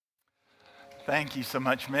Thank you so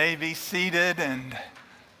much. May be seated, and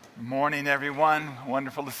good morning, everyone.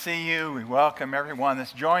 Wonderful to see you. We welcome everyone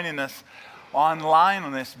that's joining us online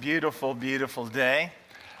on this beautiful, beautiful day.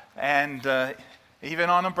 And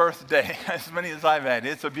even on a birthday, as many as I've had,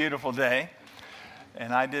 it's a beautiful day.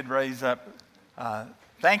 And I did raise up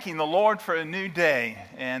thanking the Lord for a new day.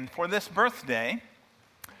 And for this birthday,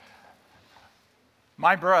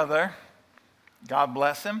 my brother, God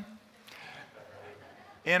bless him,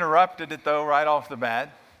 interrupted it though right off the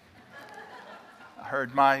bat. I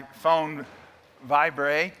heard my phone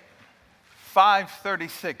vibrate.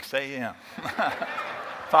 5:36 a.m.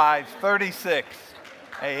 5:36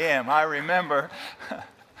 a.m. I remember.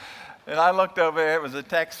 And I looked over there. It was a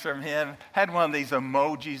text from him. Had one of these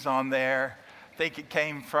emojis on there. I think it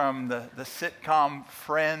came from the sitcom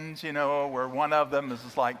Friends, where one of them is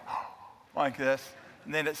just like this.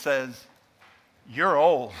 And then it says, "You're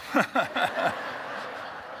old."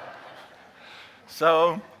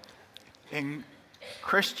 So, in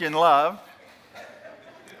Christian love,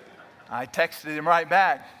 I texted him right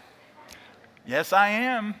back, "Yes, I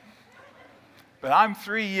am, but I'm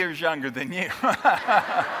 3 years younger than you."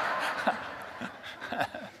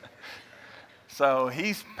 So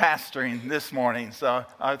he's pastoring this morning, so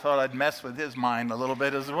I thought I'd mess with his mind a little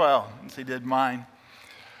bit as well, as he did mine.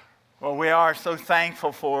 Well, we are so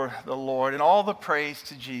thankful for the Lord, and all the praise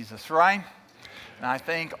to Jesus, right? And I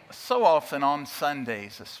think so often on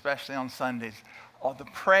Sundays, especially on Sundays, all the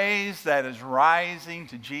praise that is rising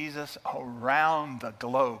to Jesus around the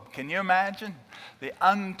globe. Can you imagine? The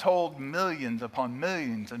untold millions upon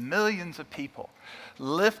millions and millions of people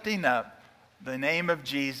lifting up the name of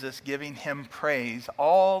Jesus, giving him praise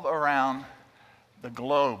all around the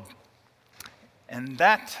globe. And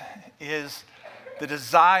that is the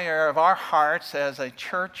desire of our hearts as a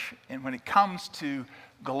church, and when it comes to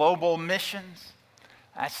global missions.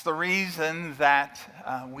 That's the reason that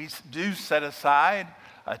we do set aside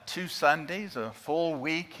 2 Sundays, a full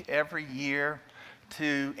week every year,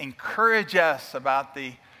 to encourage us about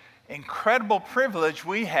the incredible privilege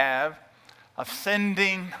we have of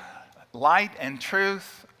sending light and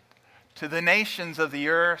truth to the nations of the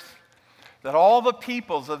earth, that all the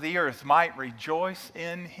peoples of the earth might rejoice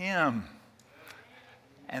in him.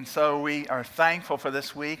 And so we are thankful for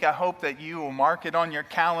this week. I hope that you will mark it on your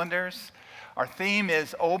calendars. Our theme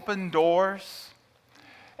is Open Doors.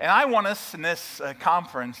 And I want us in this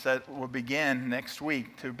conference that will begin next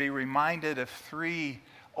week to be reminded of 3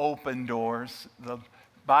 open doors. The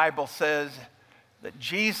Bible says that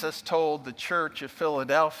Jesus told the church of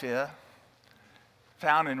Philadelphia,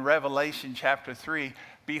 found in Revelation chapter 3,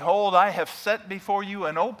 "Behold, I have set before you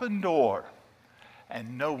an open door,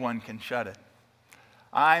 and no one can shut it.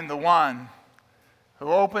 I'm the one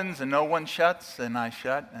who opens and no one shuts, and I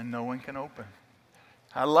shut and no one can open."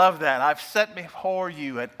 I love that. I've set before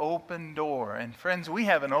you an open door. And friends, we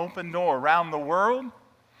have an open door around the world.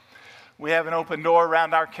 We have an open door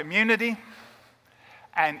around our community.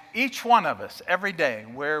 And each one of us, every day,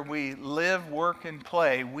 where we live, work, and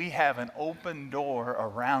play, we have an open door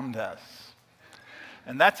around us.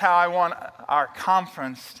 And that's how I want our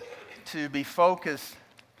conference to be focused,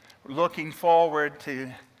 looking forward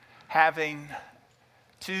to having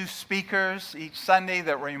 2 speakers each Sunday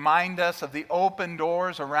that remind us of the open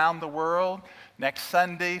doors around the world. Next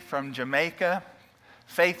Sunday from Jamaica,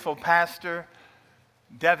 faithful pastor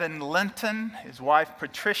Devin Linton, his wife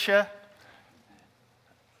Patricia.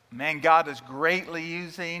 Man, God is greatly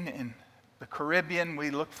using in the Caribbean.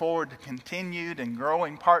 We look forward to continued and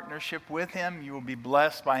growing partnership with him. You will be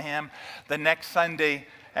blessed by him. The next Sunday,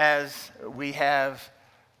 as we have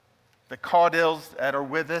the Caudills that are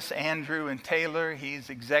with us, Andrew and Taylor. He's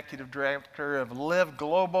executive director of Live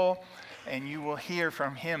Global, and you will hear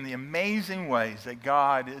from him the amazing ways that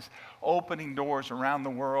God is opening doors around the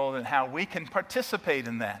world and how we can participate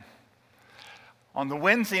in that. On the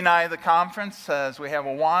Wednesday night of the conference, as we have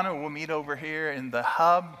Awana, we'll meet over here in the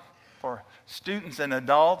hub for students and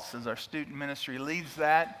adults as our student ministry leads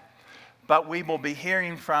that. But we will be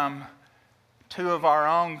hearing from 2 of our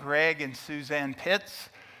own, Greg and Suzanne Pitts,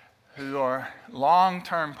 who are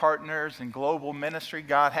long-term partners in global ministry.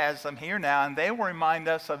 God has them here now, and they will remind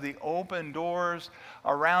us of the open doors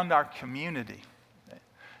around our community.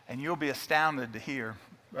 And you'll be astounded to hear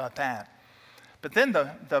about that. But then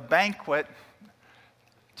the banquet,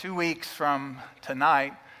 2 weeks from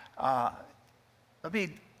tonight, it'll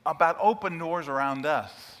be about open doors around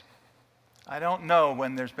us. I don't know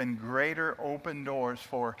when there's been greater open doors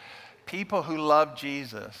for people who love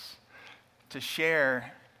Jesus to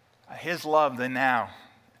share his love than now.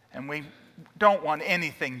 And we don't want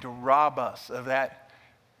anything to rob us of that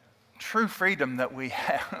true freedom that we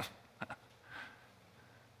have.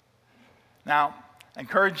 Now, I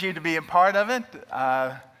encourage you to be a part of it.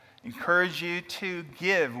 Encourage you to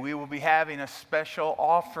give. We will be having a special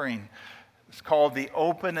offering. It's called the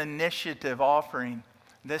Open Initiative Offering.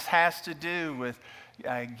 This has to do with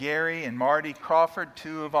Gary and Marty Crawford,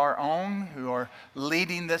 two of our own, who are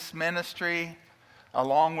leading this ministry,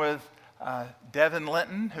 along with Devin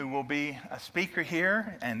Linton, who will be a speaker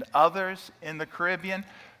here, and others in the Caribbean.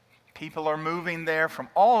 People are moving there from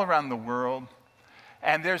all around the world,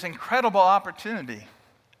 and there's incredible opportunity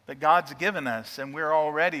that God's given us, and we're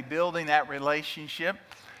already building that relationship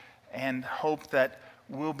and hope that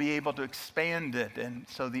we'll be able to expand it. And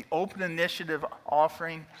so the Open Initiative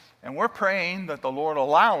Offering, and we're praying that the Lord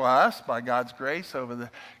allow us, by God's grace, over the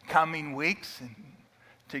coming weeks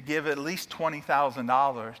to give at least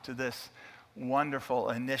 $20,000 to this wonderful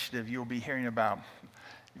initiative you'll be hearing about.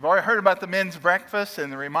 You've already heard about the men's breakfast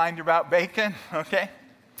and the reminder about bacon, okay?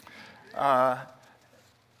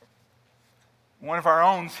 One of our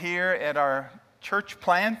owns here at our church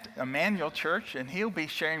plant, Emmanuel Church, and he'll be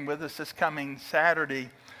sharing with us this coming Saturday,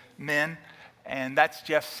 men, and that's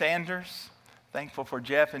Jeff Sanders. Thankful for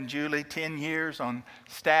Jeff and Julie, 10 years on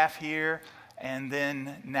staff here, and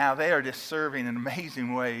then now they are just serving in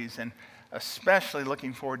amazing ways, and especially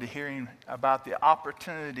looking forward to hearing about the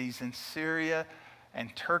opportunities in Syria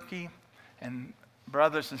and Turkey. And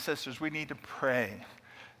brothers and sisters, we need to pray.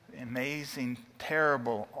 Amazing,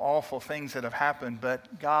 terrible, awful things that have happened,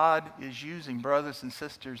 but God is using brothers and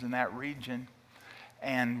sisters in that region,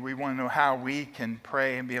 and we want to know how we can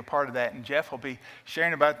pray and be a part of that. And Jeff will be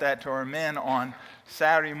sharing about that to our men on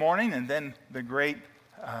Saturday morning, and then the great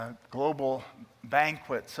global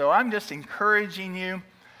banquet. So I'm just encouraging you.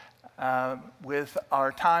 With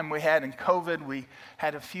our time we had in COVID, we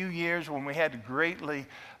had a few years when we had to greatly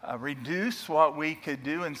reduce what we could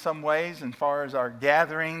do in some ways as far as our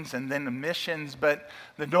gatherings and then the missions, but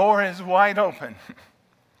the door is wide open.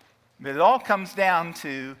 But it all comes down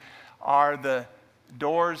to, are the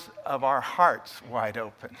doors of our hearts wide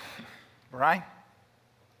open, right?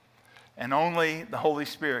 And only the Holy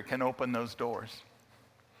Spirit can open those doors.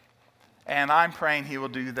 And I'm praying He will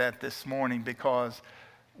do that this morning, because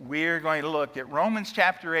we're going to look at Romans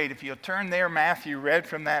chapter 8. If you'll turn there, Matthew read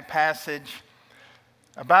from that passage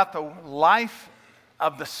about the life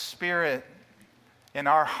of the Spirit in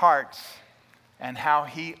our hearts and how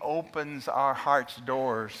He opens our heart's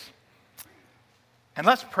doors. And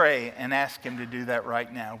let's pray and ask Him to do that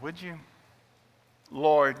right now, would you?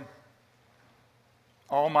 Lord,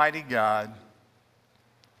 Almighty God,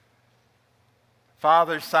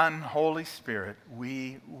 Father, Son, Holy Spirit,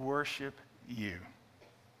 we worship You.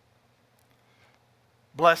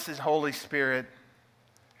 Blessed Holy Spirit,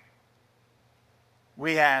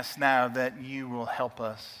 we ask now that You will help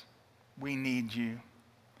us. We need You.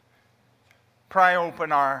 Pry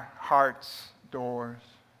open our hearts' doors.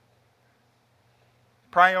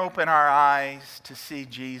 Pry open our eyes to see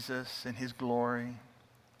Jesus and His glory.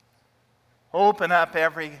 Open up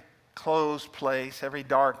every closed place, every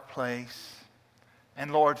dark place.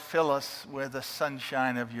 And Lord, fill us with the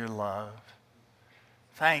sunshine of Your love.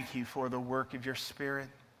 Thank You for the work of Your Spirit.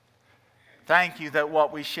 Thank You that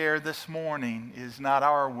what we share this morning is not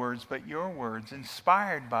our words, but Your words,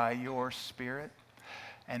 inspired by Your Spirit.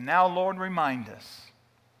 And now, Lord, remind us,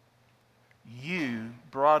 You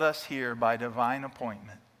brought us here by divine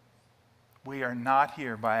appointment. We are not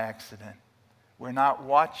here by accident. We're not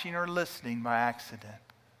watching or listening by accident.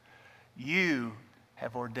 You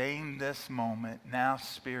have ordained this moment. Now,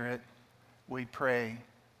 Spirit, we pray,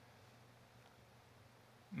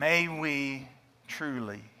 may we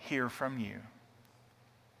truly hear from You.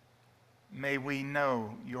 May we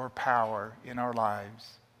know Your power in our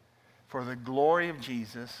lives. For the glory of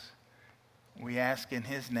Jesus, we ask in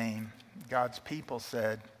His name. God's people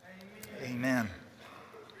said, Amen. Amen.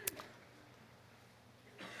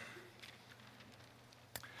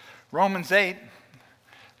 Romans 8,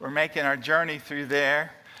 we're making our journey through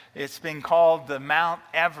there. It's been called the Mount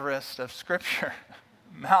Everest of Scripture.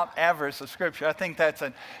 Mount Everest of Scripture. I think that's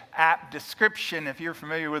an apt description, if you're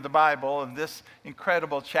familiar with the Bible, of this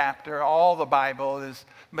incredible chapter. All the Bible is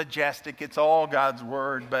majestic. It's all God's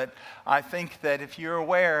Word. But I think that if you're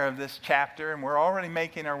aware of this chapter, and we're already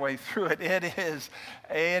making our way through it, it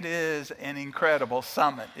is an incredible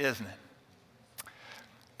summit, isn't it?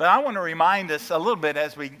 But I want to remind us a little bit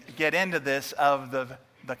as we get into this of the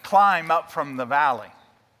climb up from the valley.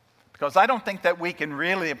 Because I don't think that we can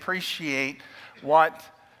really appreciate what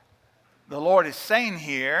the Lord is saying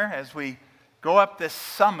here as we go up this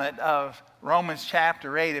summit of Romans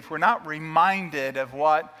chapter 8, if we're not reminded of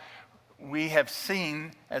what we have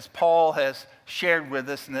seen as Paul has shared with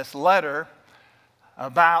us in this letter,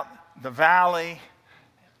 about the valley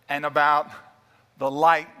and about the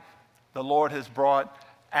light the Lord has brought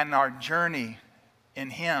and our journey in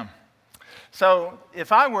Him. So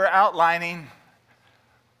if I were outlining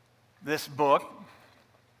this book,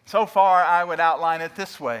 so far I would outline it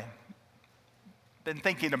this way. Been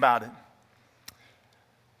thinking about it.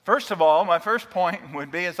 First of all, my first point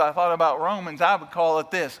would be, as I thought about Romans, I would call it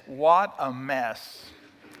this: what a mess.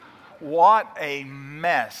 What a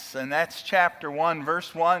mess. And that's chapter 1,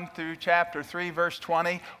 verse 1 through chapter 3, verse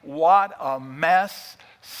 20. What a mess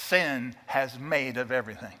sin has made of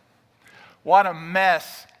everything. What a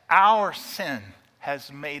mess our sin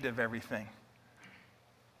has made of everything.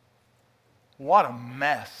 What a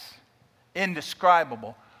mess.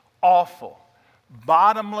 Indescribable, awful,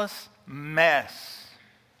 bottomless mess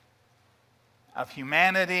of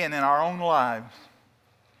humanity and in our own lives.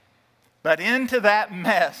 But into that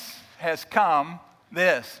mess has come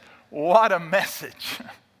this. What a message.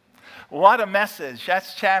 What a message.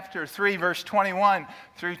 That's chapter 3, verse 21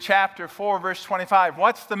 through chapter 4, verse 25.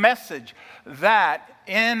 What's the message? That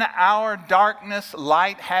in our darkness,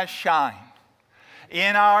 light has shined.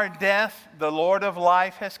 In our death, the Lord of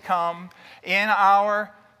life has come. In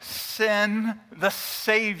our sin, the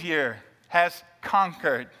Savior has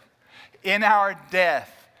conquered. In our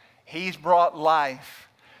death, He's brought life.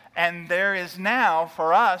 And there is now,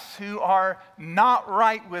 for us who are not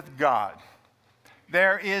right with God,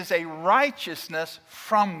 there is a righteousness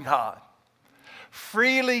from God,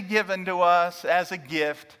 freely given to us as a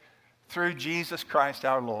gift through Jesus Christ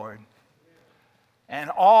our Lord. And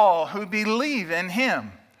all who believe in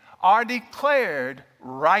Him are declared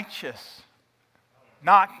righteous,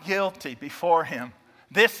 not guilty before Him.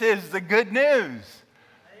 This is the good news.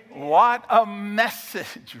 What a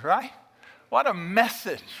message, right? What a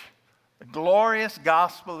message. The glorious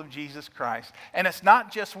gospel of Jesus Christ. And it's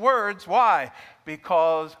not just words. Why?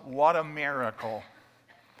 Because what a miracle.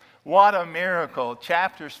 What a miracle.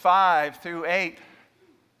 Chapters 5 through 8,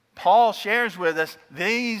 Paul shares with us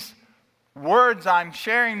these words I'm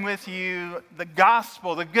sharing with you, the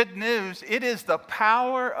gospel, the good news. It is the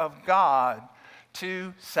power of God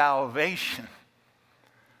to salvation.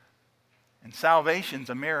 And salvation's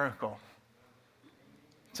a miracle.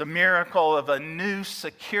 It's a miracle of a new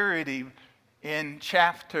security in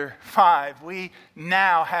chapter 5. We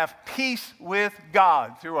now have peace with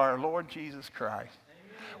God through our Lord Jesus Christ.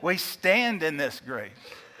 Amen. We stand in this grace.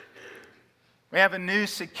 We have a new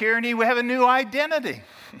security. We have a new identity.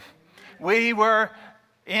 We were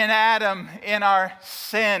in Adam in our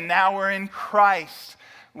sin. Now we're in Christ.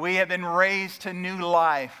 We have been raised to new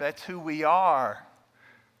life. That's who we are.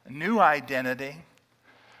 A new identity.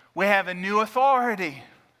 We have a new authority.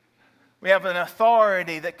 We have an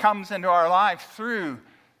authority that comes into our life through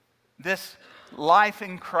this life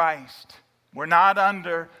in Christ. We're not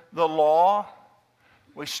under the law.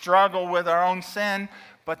 We struggle with our own sin,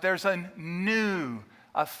 but there's a new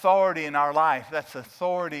authority in our life. That's the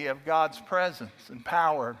authority of God's presence and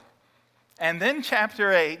power. And then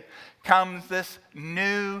chapter 8 comes this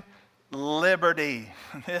new liberty.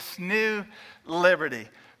 This new liberty.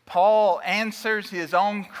 Paul answers his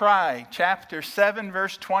own cry. Chapter 7,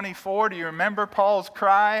 verse 24. Do you remember Paul's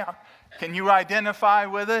cry? Can you identify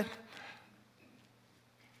with it?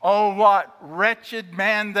 Oh, what wretched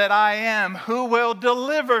man that I am. Who will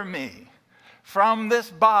deliver me from this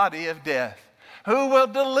body of death? Who will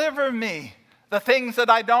deliver me? The things that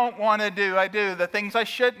I don't want to do, I do. The things I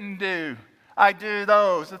shouldn't do, I do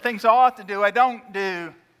those. The things I ought to do, I don't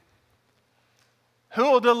do.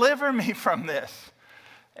 Who will deliver me from this?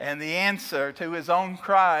 And the answer to his own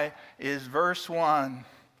cry is verse 1.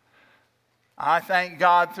 I thank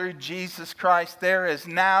God through Jesus Christ, there is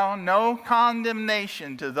now no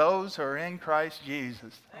condemnation to those who are in Christ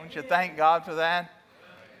Jesus. Don't you thank God for that?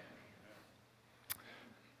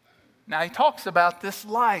 Now he talks about this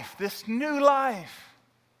life, this new life.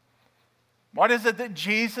 What is it that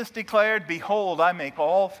Jesus declared? Behold, I make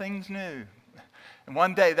all things new. And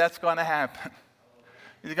one day that's going to happen.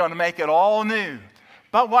 He's going to make it all new.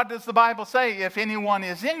 But what does the Bible say? If anyone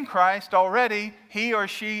is in Christ already, he or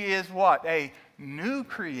she is what? A new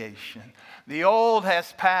creation. The old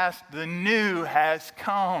has passed, the new has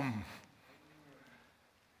come.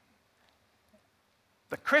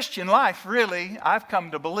 The Christian life really, I've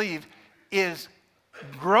come to believe, is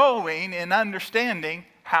growing in understanding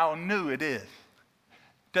how new it is.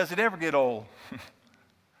 Does it ever get old?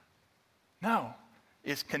 No.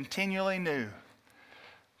 It's continually new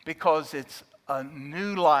because it's a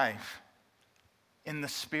new life in the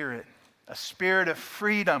Spirit, a spirit of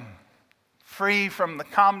freedom, free from the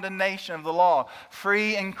condemnation of the law,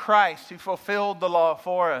 free in Christ who fulfilled the law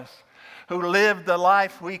for us, who lived the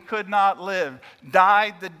life we could not live,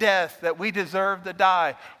 died the death that we deserved to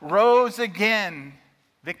die, rose again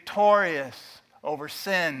victorious over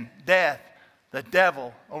sin, death, the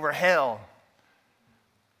devil, over hell.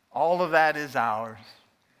 All of that is ours.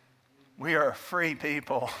 We are a free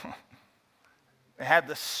people. We have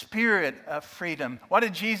the spirit of freedom. What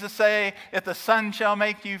did Jesus say? If the Son shall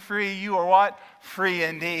make you free, you are what? Free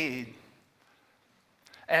indeed.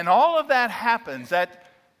 And all of that happens, that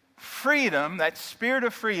freedom, that spirit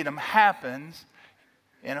of freedom happens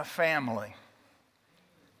in a family.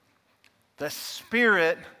 The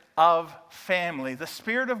spirit of family. The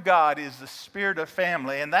Spirit of God is the spirit of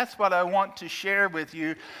family. And that's what I want to share with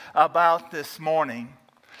you about this morning.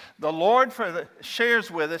 The Lord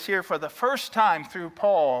shares with us here for the first time through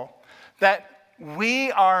Paul that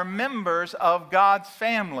we are members of God's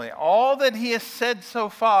family. All that he has said so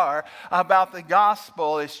far about the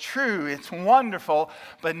gospel is true. It's wonderful.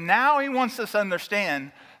 But now he wants us to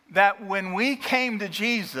understand that when we came to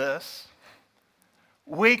Jesus,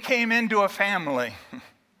 we came into a family.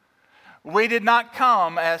 We did not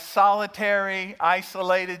come as solitary,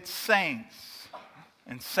 isolated saints.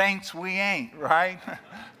 And saints we ain't, right?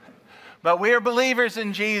 But we are believers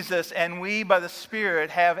in Jesus, and we, by the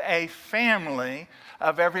Spirit, have a family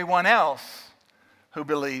of everyone else who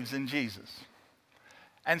believes in Jesus.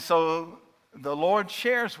 And so the Lord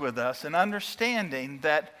shares with us an understanding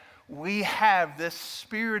that we have this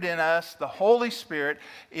Spirit in us. The Holy Spirit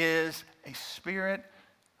is a spirit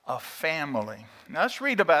of family. Now let's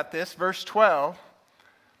read about this, verse 12.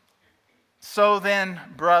 So then,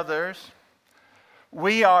 brothers,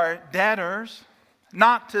 we are debtors,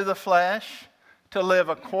 not to the flesh, to live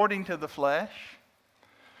according to the flesh.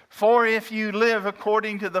 For if you live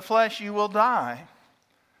according to the flesh, you will die.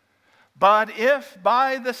 But if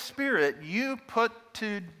by the Spirit you put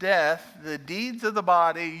to death the deeds of the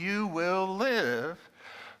body, you will live.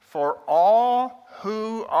 For all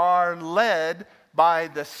who are led by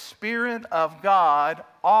the Spirit of God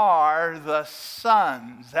are the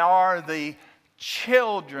sons, are the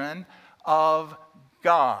children of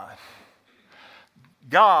God.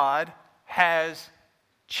 God has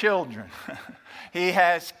children. He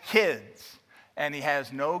has kids, and he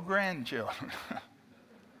has no grandchildren.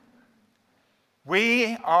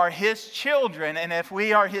 We are his children, and if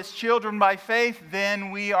we are his children by faith,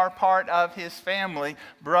 then we are part of his family,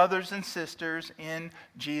 brothers and sisters in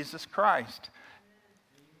Jesus Christ.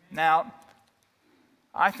 Now,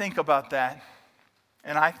 I think about that,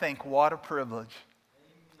 and I think, what a privilege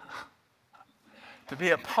to be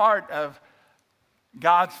a part of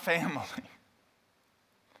God's family.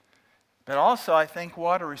 But also, I think,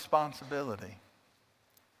 what a responsibility.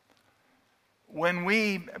 When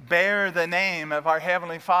we bear the name of our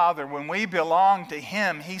Heavenly Father, when we belong to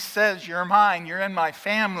him, he says, you're mine, you're in my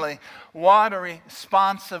family. What a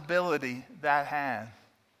responsibility that has.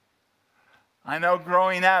 I know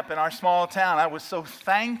growing up in our small town, I was so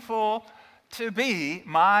thankful to be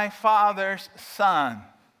my father's son.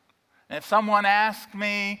 And if someone asked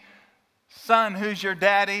me, son, who's your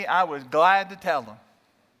daddy? I was glad to tell them.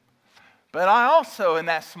 But I also, in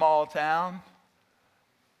that small town,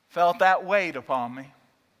 felt that weight upon me.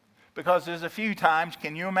 Because there's a few times,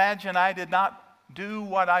 can you imagine, I did not do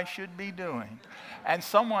what I should be doing. And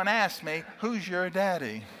someone asked me, who's your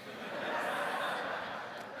daddy?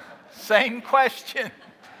 Same question.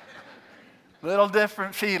 Little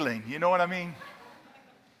different feeling. You know what I mean?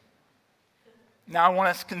 Now I want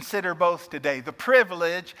us to consider both today. The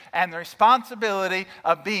privilege and the responsibility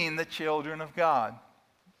of being the children of God.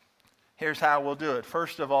 Here's how we'll do it.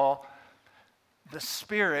 First of all, the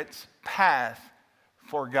Spirit's path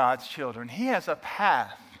for God's children. He has a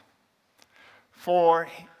path for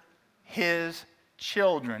his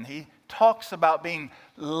children. He talks about being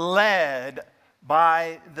led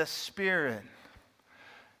by the Spirit.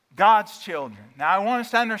 God's children. Now I want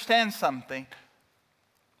us to understand something.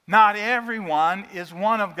 Not everyone is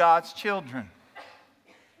one of God's children.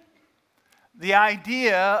 The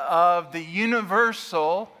idea of the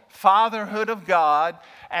universal fatherhood of God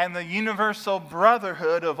and the universal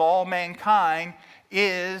brotherhood of all mankind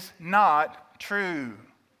is not true.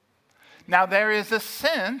 Now, there is a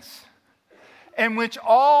sense in which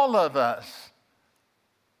all of us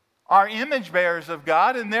are image bearers of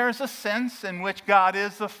God, and there is a sense in which God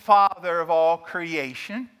is the Father of all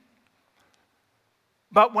creation.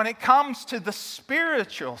 But when it comes to the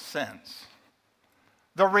spiritual sense,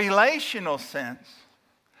 the relational sense,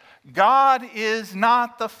 God is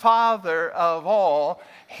not the Father of all.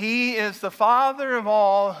 He is the Father of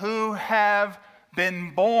all who have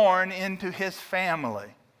been born into his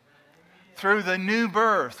family through the new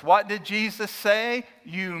birth. What did Jesus say?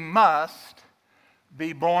 You must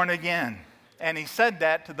be born again. And he said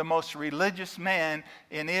that to the most religious man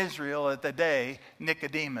in Israel at the day,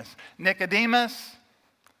 Nicodemus. Nicodemus,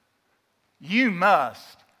 you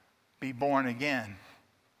must be born again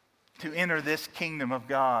to enter this kingdom of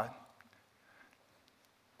God.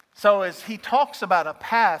 So as he talks about a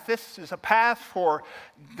path, this is a path for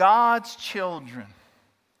God's children.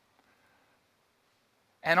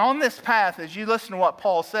 And on this path, as you listen to what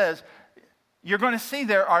Paul says, you're going to see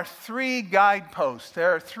there are 3 guideposts.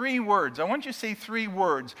 There are 3 words. I want you to see 3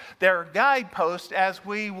 words. There are guideposts as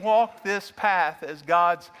we walk this path as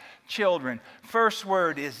God's children. First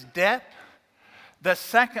word is debt. The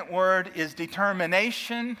second word is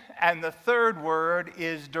determination. And the third word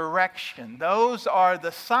is direction. Those are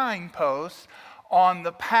the signposts on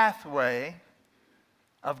the pathway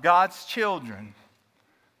of God's children,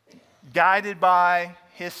 guided by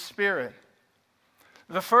His Spirit.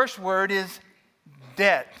 The first word is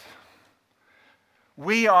debt.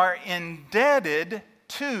 We are indebted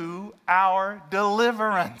to our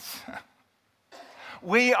deliverance.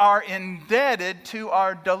 We are indebted to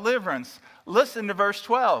our deliverance. Listen to verse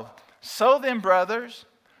 12. So then, brothers,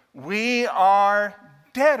 we are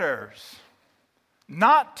debtors,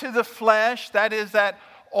 not to the flesh, that is that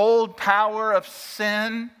old power of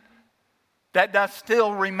sin that does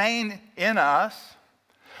still remain in us,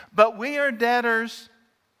 but we are debtors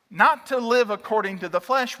not to live according to the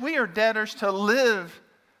flesh. We are debtors to live,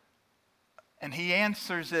 and he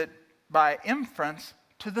answers it by inference,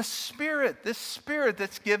 to the Spirit, this Spirit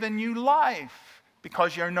that's given you life,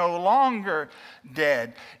 because you're no longer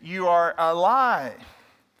dead. You are alive.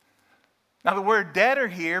 Now the word debtor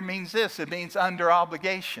here means this. It means under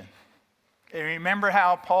obligation. And remember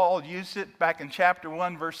how Paul used it back in chapter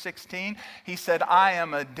 1, verse 16? He said, I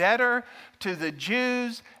am a debtor to the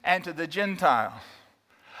Jews and to the Gentiles.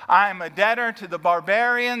 I am a debtor to the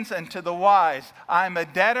barbarians and to the wise. I am a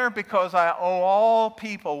debtor because I owe all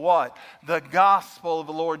people what? The gospel of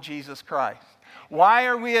the Lord Jesus Christ. Why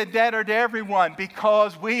are we a debtor to everyone?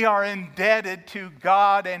 Because we are indebted to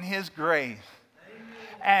God and His grace.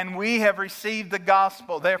 And we have received the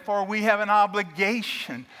gospel. Therefore, we have an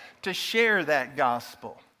obligation to share that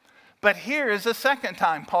gospel. But here is the second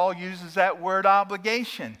time Paul uses that word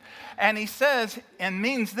obligation. And he says, and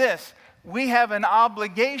means this, we have an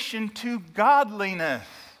obligation to godliness.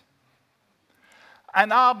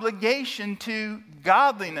 An obligation to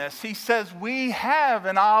godliness. He says we have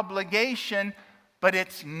an obligation, but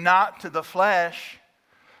it's not to the flesh,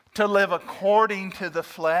 to live according to the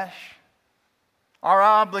flesh. Our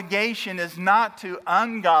obligation is not to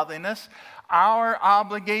ungodliness. Our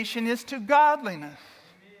obligation is to godliness.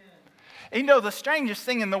 Amen. You know, the strangest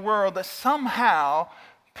thing in the world that somehow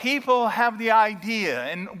people have the idea,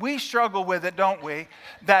 and we struggle with it, don't we,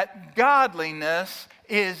 that godliness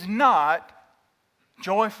is not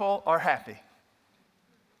joyful or happy.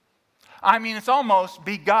 I mean, it's almost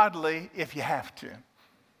be godly if you have to.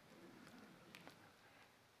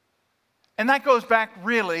 And that goes back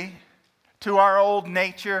really to our old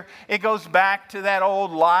nature. It goes back to that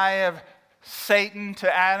old lie of Satan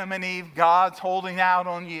to Adam and Eve, God's holding out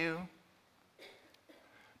on you.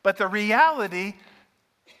 But the reality,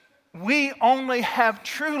 we only have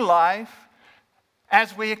true life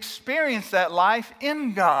as we experience that life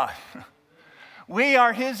in God. We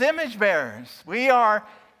are His image bearers. We are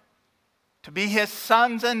to be His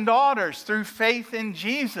sons and daughters through faith in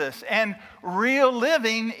Jesus. And real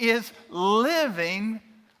living is living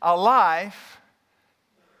a life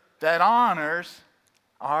that honors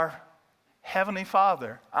our Heavenly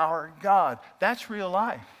Father, our God. That's real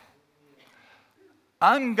life.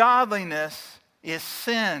 Ungodliness is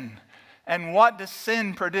sin. And what does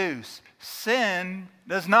sin produce? Sin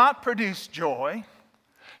does not produce joy.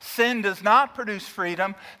 Sin does not produce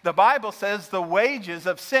freedom. The Bible says the wages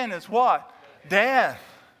of sin is what? Death.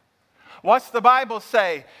 What's the Bible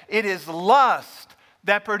say? It is lust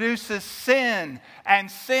that produces sin, and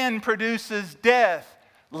sin produces death.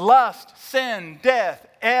 Lust, sin, death,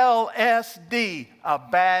 LSD, a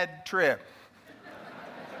bad trip.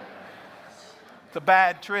 It's a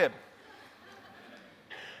bad trip.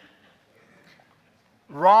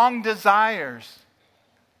 Wrong desires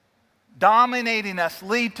dominating us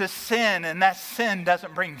lead to sin, and that sin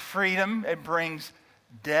doesn't bring freedom, it brings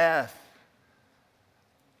death.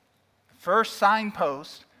 The first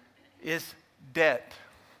signpost is debt.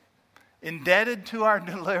 Indebted to our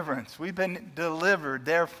deliverance. We've been delivered,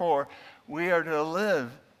 therefore we are to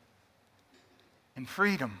live in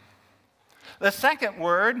freedom. The second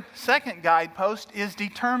word, second guidepost, is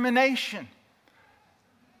determination.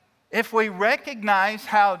 If we recognize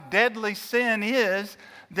how deadly sin is,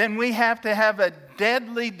 then we have to have a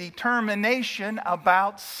deadly determination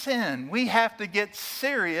about sin. We have to get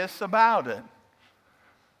serious about it.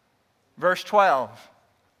 Verse 12.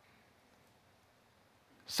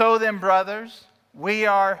 So then, brothers, we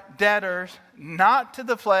are debtors, not to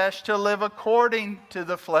the flesh, to live according to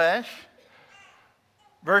the flesh.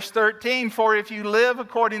 Verse 13, for if you live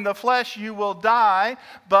according to the flesh, you will die.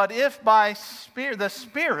 But if by the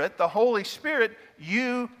Spirit, the Holy Spirit,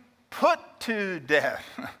 you put to death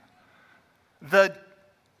the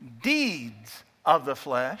deeds of the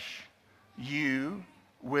flesh, you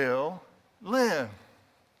will live.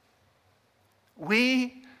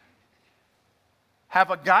 We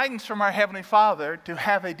have a guidance from our Heavenly Father to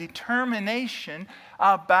have a determination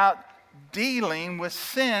about dealing with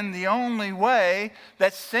sin the only way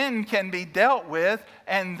that sin can be dealt with,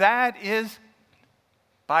 and that is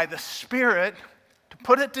by the Spirit to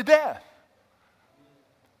put it to death.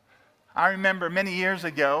 I remember many years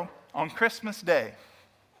ago on Christmas Day,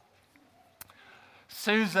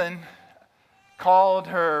 Susan called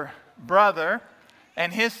her brother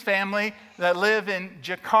and his family that live in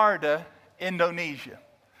Jakarta, Indonesia.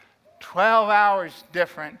 12 hours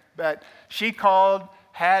different, but she called,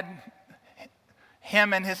 had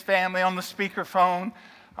him and his family on the speakerphone.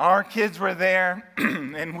 Our kids were there,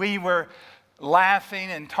 and we were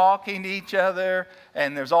laughing and talking to each other,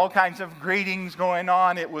 and there's all kinds of greetings going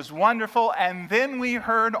on. It was wonderful. And then we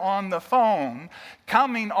heard on the phone,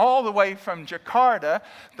 coming all the way from Jakarta,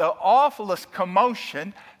 the awfulest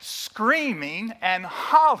commotion, screaming and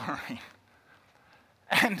hollering.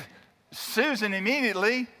 And Susan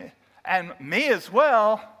immediately, and me as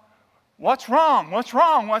well, what's wrong? What's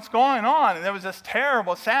wrong? What's going on? And there was this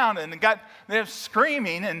terrible sound, and they were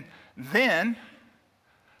screaming, and then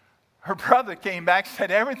her brother came back, said,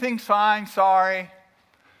 everything's fine, sorry.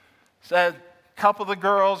 Said a couple of the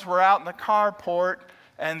girls were out in the carport,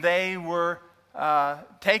 and they were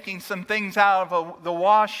taking some things out of the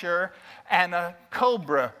washer, and a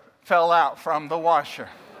cobra fell out from the washer.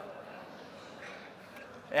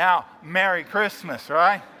 Yeah, Merry Christmas,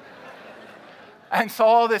 right? And so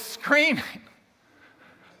all this screaming,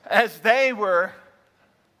 as they were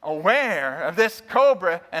aware of this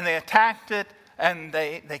cobra, and they attacked it, and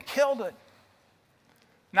they killed it.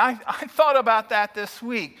 Now, I thought about that this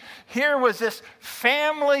week. Here was this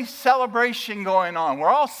family celebration going on. We're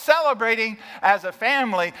all celebrating as a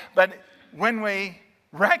family, but when they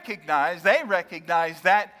recognized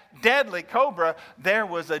that deadly cobra, there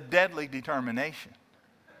was a deadly determination.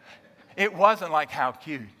 It wasn't like, how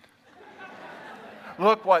cute.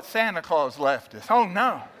 Look what Santa Claus left us. Oh,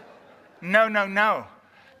 no. No.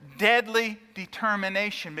 Deadly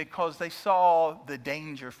determination, because they saw the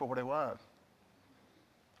danger for what it was.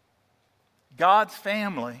 God's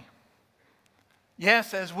family,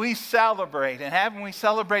 yes, as we celebrate, and haven't we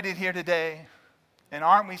celebrated here today? And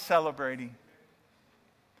aren't we celebrating?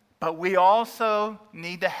 But we also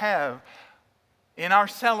need to have, in our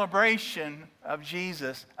celebration of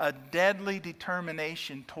Jesus, a deadly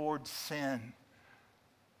determination towards sin.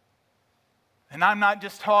 And I'm not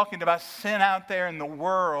just talking about sin out there in the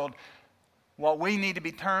world. What we need to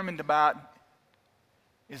be determined about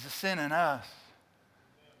is the sin in us.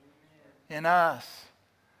 In us.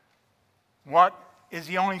 What is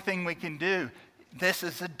the only thing we can do? This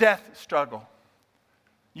is a death struggle.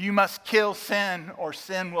 You must kill sin, or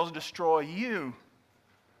sin will destroy you.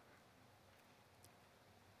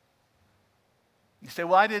 You say,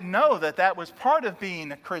 well, I didn't know that was part of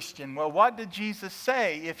being a Christian. Well, what did Jesus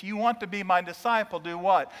say? If you want to be my disciple, do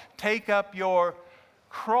what? Take up your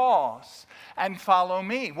cross and follow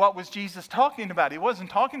me. What was Jesus talking about? He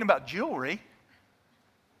wasn't talking about jewelry.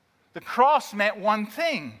 The cross meant one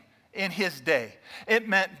thing in his day. It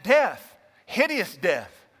meant death, hideous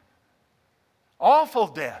death, awful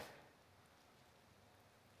death.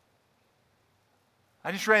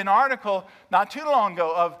 I just read an article not too long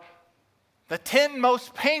ago of the 10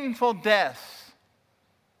 most painful deaths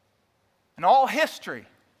in all history.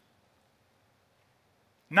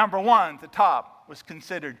 Number one at the top was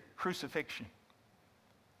considered crucifixion.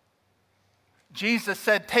 Jesus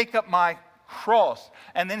said, take up my cross.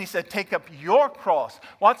 And then he said, take up your cross.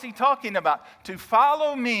 What's he talking about? To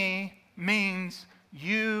follow me means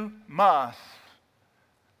you must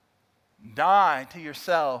die to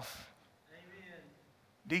yourself. Amen.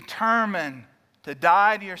 Determine to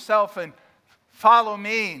die to yourself and follow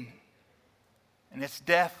me. And it's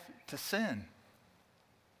death to sin.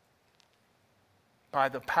 By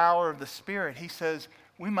the power of the Spirit, he says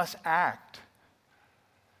we must act.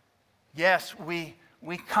 Yes, we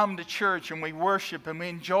we come to church and we worship and we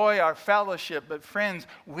enjoy our fellowship. But friends,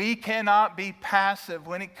 we cannot be passive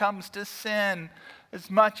when it comes to sin. As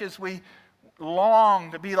much as we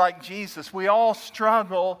long to be like Jesus, we all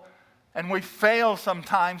struggle and we fail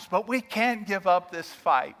sometimes, but we can't give up this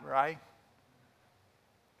fight, right?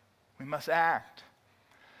 We must act.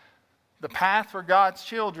 The path for God's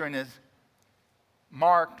children is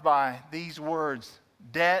marked by these words: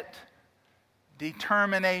 debt,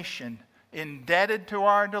 determination, indebted to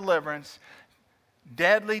our deliverance,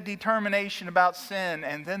 deadly determination about sin,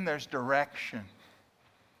 and then there's direction.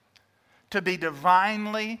 To be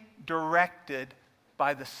divinely directed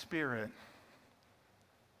by the Spirit.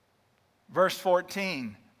 Verse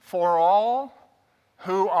 14, for all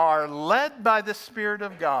who are led by the Spirit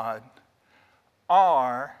of God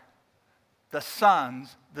are the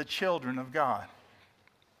sons, the children of God.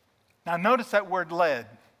 Now notice that word led.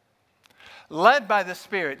 Led by the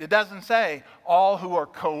Spirit. It doesn't say all who are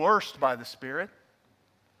coerced by the Spirit.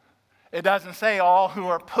 It doesn't say all who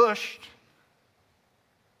are pushed,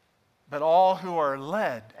 but all who are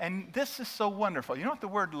led. And this is so wonderful. You know what the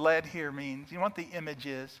word led here means? You know what the image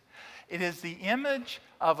is? It is the image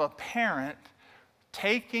of a parent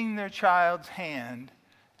taking their child's hand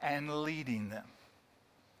and leading them.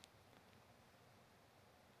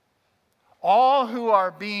 All who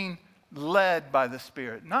are being led by the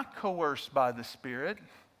Spirit, not coerced by the Spirit,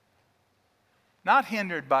 not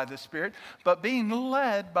hindered by the Spirit, but being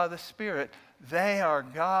led by the Spirit, they are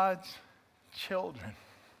God's children.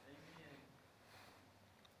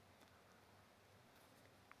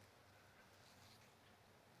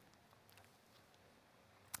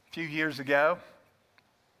 A few years ago,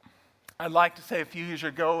 I'd like to say a few years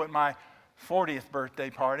ago at my 40th birthday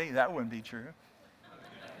party, that wouldn't be true.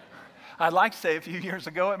 I'd like to say a few years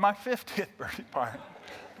ago at my 50th birthday party.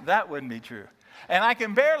 That wouldn't be true. And I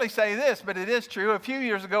can barely say this, but it is true, a few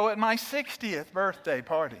years ago at my 60th birthday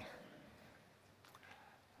party.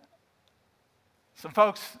 Some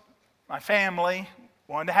folks, my family,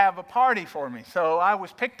 wanted to have a party for me. So I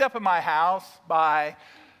was picked up at my house by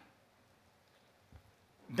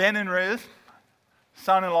Ben and Ruth,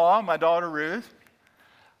 son-in-law, my daughter Ruth.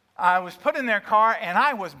 I was put in their car and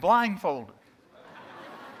I was blindfolded.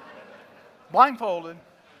 Blindfolded.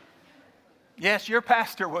 Yes, your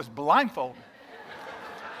pastor was blindfolded.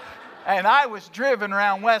 And I was driven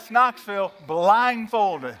around West Knoxville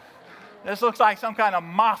blindfolded. This looks like some kind of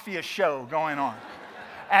mafia show going on.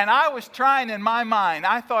 And I was trying in my mind,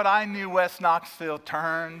 I thought I knew West Knoxville,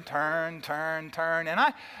 turn.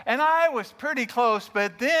 And I was pretty close,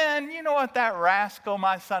 but then, you know what that rascal,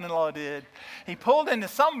 my son-in-law, did? He pulled into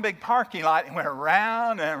some big parking lot and went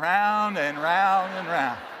round and round and round and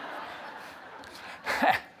round.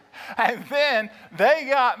 And then they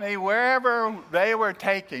got me wherever they were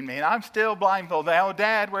taking me. And I'm still blindfolded. Oh,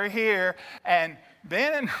 Dad, we're here. And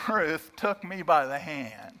Ben and Ruth took me by the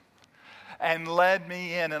hand and led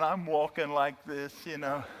me in. And I'm walking like this, you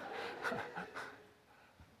know.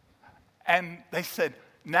 And they said,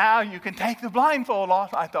 now you can take the blindfold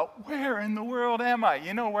off. I thought, where in the world am I?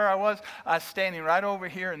 You know where I was? I was standing right over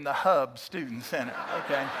here in the Hub Student Center.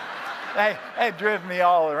 Okay. They driven me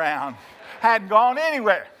all around. Hadn't gone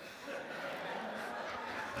anywhere.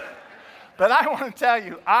 But I want to tell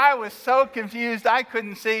you, I was so confused I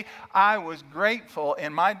couldn't see. I was grateful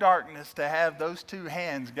in my darkness to have those two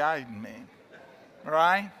hands guiding me.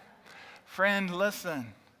 Right? Friend,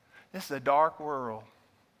 listen. This is a dark world.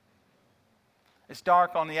 It's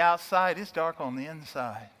dark on the outside. It's dark on the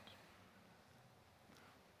inside.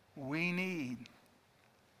 We need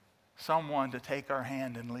someone to take our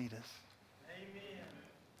hand and lead us. Amen.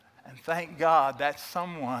 And thank God that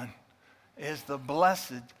someone is the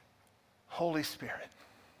blessed Holy Spirit.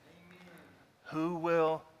 Amen. Who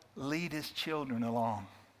will lead his children along.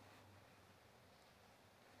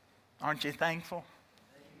 Aren't you thankful?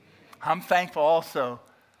 Amen. I'm thankful also.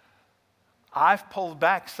 I've pulled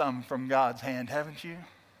back some from God's hand, haven't you?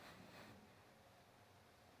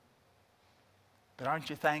 But aren't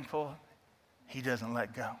you thankful? He doesn't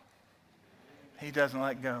let go. He doesn't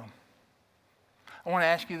let go. I want to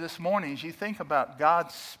ask you this morning, as you think about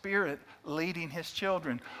God's Spirit leading his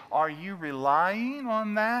children, are you relying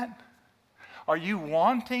on that? Are you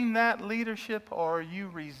wanting that leadership, or are you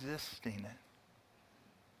resisting it?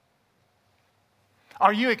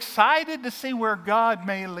 Are you excited to see where God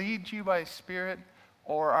may lead you by his Spirit,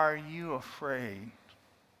 or are you afraid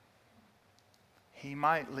he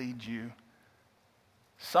might lead you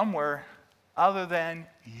somewhere other than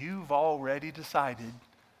you've already decided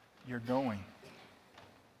you're going?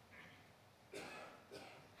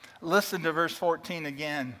 Listen to verse 14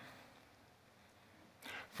 again.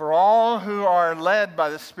 For all who are led by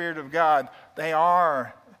the Spirit of God, they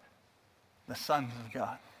are the sons of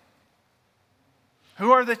God.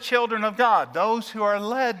 Who are the children of God? Those who are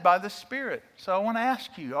led by the Spirit. So I want to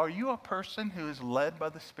ask you, are you a person who is led by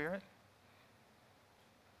the Spirit?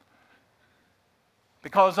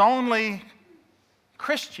 Because only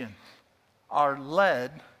Christians are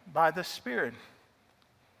led by the Spirit.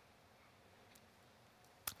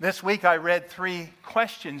 This week I read 3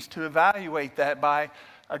 questions to evaluate that by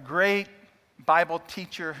a great Bible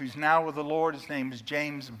teacher who's now with the Lord. His name is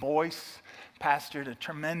James Boyce, pastored a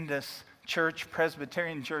tremendous church,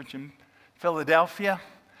 Presbyterian church in Philadelphia.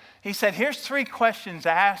 He said, here's 3 questions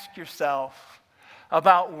to ask yourself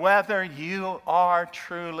about whether you are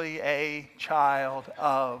truly a child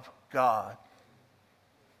of God.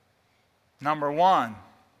 Number 1,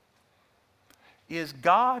 is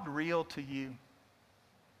God real to you?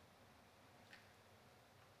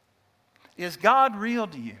 Is God real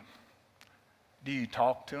to you? Do you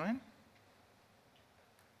talk to Him?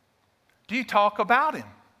 Do you talk about Him?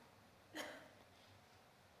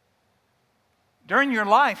 During your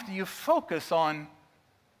life, do you focus on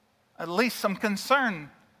at least some concern?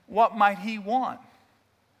 What might He want?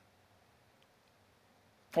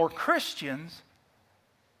 For Christians,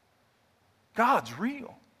 God's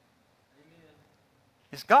real. Amen.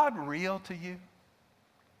 Is God real to you?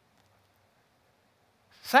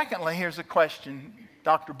 Secondly, here's a question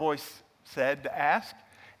Dr. Boyce said to ask.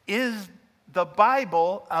 Is the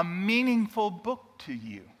Bible a meaningful book to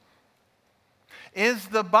you? Is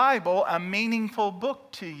the Bible a meaningful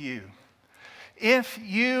book to you? If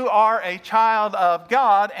you are a child of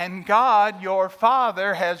God and God, your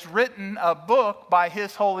Father, has written a book by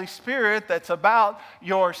His Holy Spirit that's about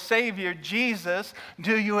your Savior Jesus,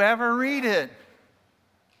 do you ever read it?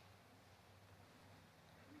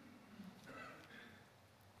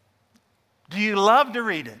 Do you love to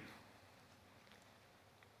read it?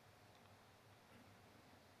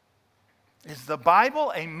 Is the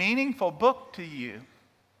Bible a meaningful book to you?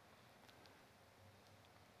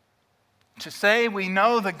 To say we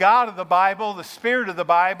know the God of the Bible, the Spirit of the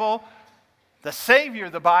Bible, the Savior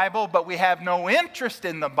of the Bible, but we have no interest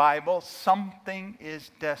in the Bible, something is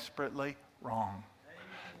desperately wrong.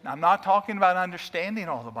 Now, I'm not talking about understanding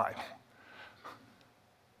all the Bible,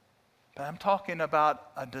 but I'm talking about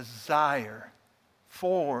a desire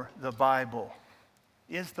for the Bible.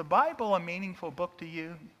 Is the Bible a meaningful book to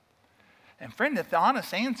you? And friend, if the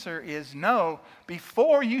honest answer is no,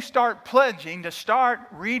 before you start pledging to start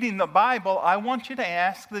reading the Bible, I want you to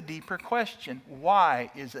ask the deeper question: why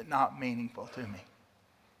is it not meaningful to me?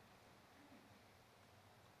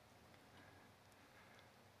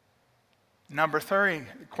 Number 3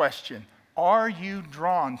 question: are you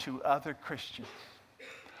drawn to other Christians?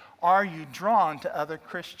 Are you drawn to other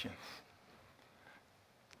Christians?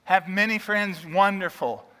 Have many friends,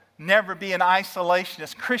 wonderful. Never be an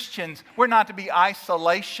isolationist. Christians, we're not to be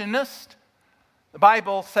isolationists. The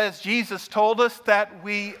Bible says Jesus told us that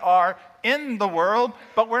we are in the world,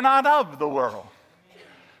 but we're not of the world.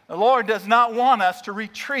 The Lord does not want us to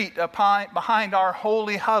retreat behind our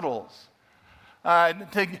holy huddles,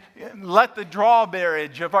 to let the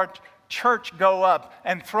drawbridge of our church go up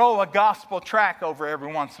and throw a gospel tract over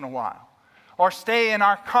every once in a while. Or stay in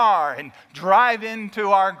our car and drive into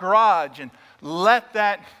our garage and let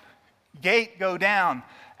that gate go down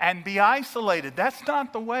and be isolated. That's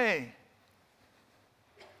not the way.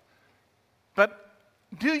 But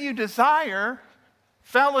do you desire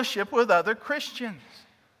fellowship with other Christians?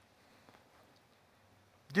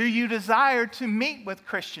 Do you desire to meet with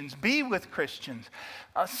Christians, be with Christians?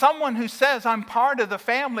 Someone who says, I'm part of the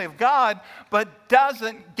family of God, but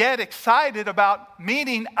doesn't get excited about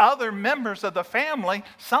meeting other members of the family,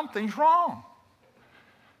 something's wrong.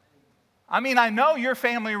 I mean, I know your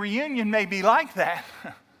family reunion may be like that,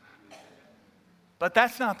 but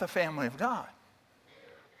that's not the family of God.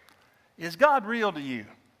 Is God real to you?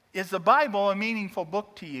 Is the Bible a meaningful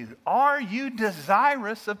book to you? Are you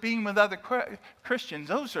desirous of being with other Christians?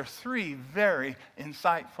 Those are 3 very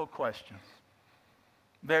insightful questions,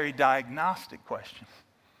 very diagnostic questions.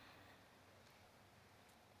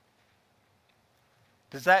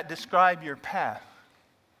 Does that describe your path?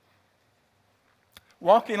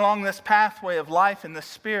 Walking along this pathway of life in the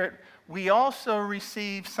Spirit, we also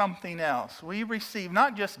receive something else. We receive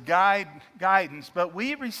not just guidance, but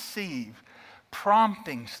we receive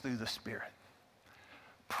promptings through the Spirit.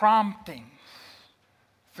 Promptings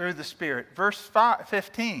through the Spirit. Verse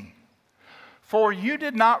 15. For you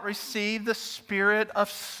did not receive the spirit of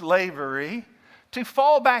slavery to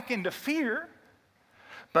fall back into fear,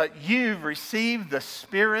 but you've received the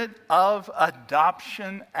Spirit of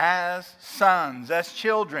adoption as sons, as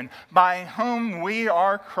children, by whom we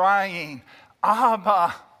are crying,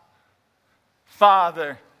 Abba,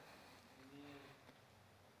 Father.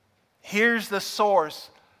 Here's the source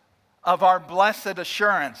of our blessed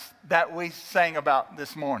assurance that we sang about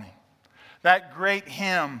this morning. That great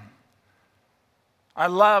hymn. I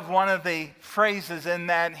love one of the phrases in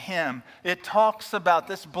that hymn. It talks about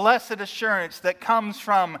this blessed assurance that comes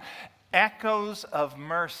from echoes of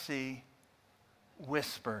mercy,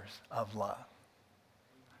 whispers of love.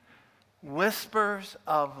 Whispers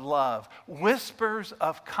of love. Whispers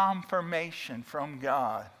of confirmation from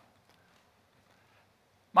God.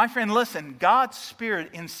 My friend, listen, God's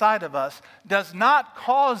Spirit inside of us does not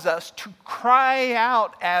cause us to cry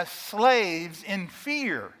out as slaves in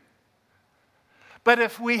fear. But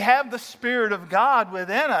if we have the Spirit of God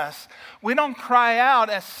within us, we don't cry out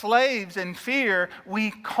as slaves in fear.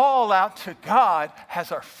 We call out to God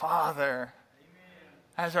as our Father. Amen.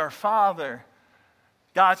 As our Father.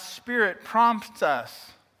 God's Spirit prompts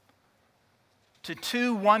us to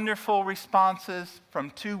two wonderful responses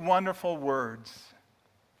from two wonderful words.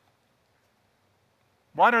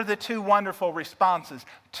 What are the two wonderful responses?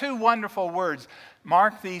 Two wonderful words.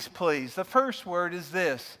 Mark these, please. The first word is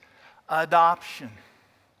this: adoption.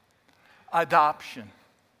 Adoption.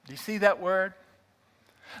 Do you see that word?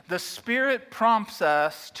 The Spirit prompts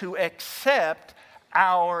us to accept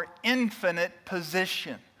our infinite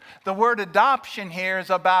position. The word adoption here is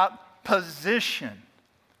about position.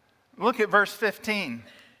 Look at verse 15.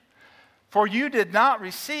 For you did not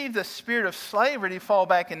receive the spirit of slavery to fall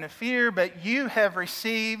back into fear, but you have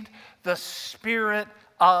received the spirit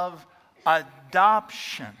of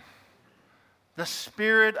adoption. The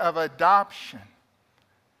spirit of adoption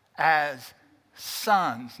as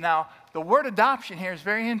sons. Now, the word adoption here is a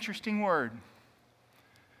very interesting word.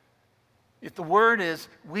 If the word is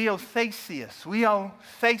weothesius,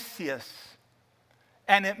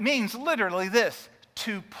 and it means literally this: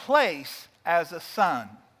 to place as a son.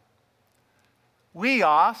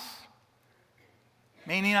 Weos,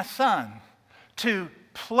 meaning a son. To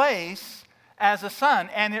place as a son.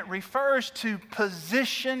 And it refers to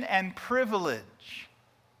position and privilege.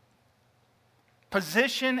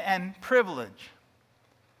 Position and privilege.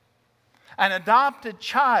 An adopted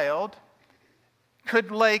child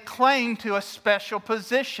could lay claim to a special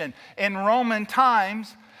position. In Roman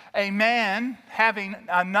times, a man having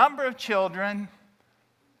a number of children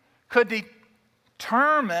could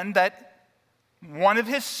determine that one of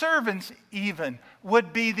his servants even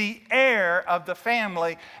would be the heir of the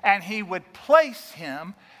family, and he would place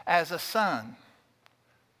him as a son,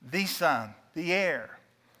 the heir.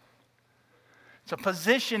 It's a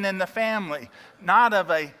position in the family, not of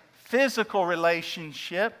a physical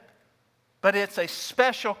relationship, but it's a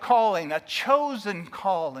special calling, a chosen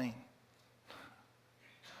calling.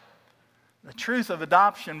 The truth of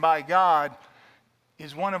adoption by God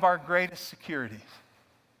is one of our greatest securities.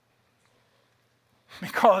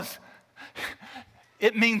 Because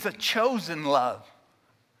it means a chosen love.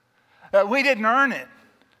 We didn't earn it.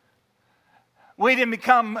 We didn't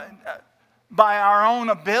become, by our own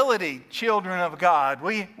ability, children of God.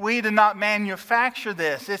 We did not manufacture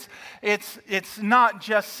this. It's not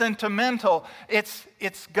just sentimental. It's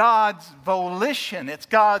God's volition. It's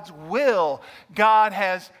God's will. God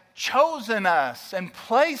has chosen us and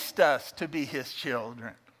placed us to be His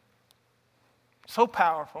children. So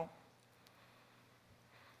powerful.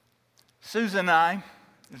 Susan and I,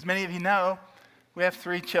 as many of you know, we have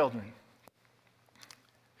 3 children.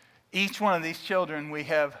 Each one of these children we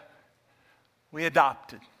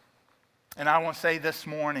adopted. And I want to say this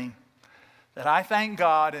morning that I thank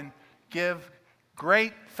God and give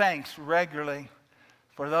great thanks regularly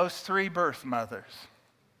for those 3 birth mothers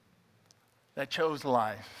that chose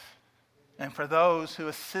life, and for those who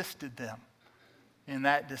assisted them in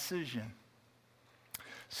that decision.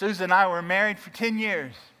 Susan and I were married for 10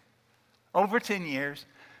 years. Over 10 years,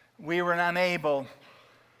 we were unable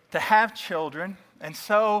to have children, and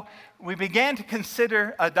so we began to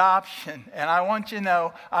consider adoption. And I want you to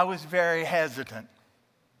know, I was very hesitant.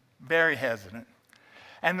 Very hesitant.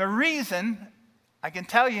 And the reason, I can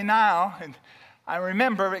tell you now, and I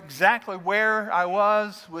remember exactly where I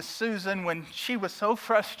was with Susan when she was so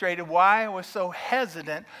frustrated, why I was so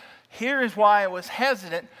hesitant. Here is why I was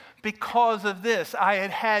hesitant. Because of this, I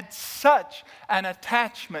had had such an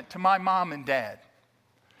attachment to my mom and dad.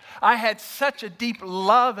 I had such a deep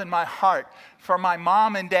love in my heart for my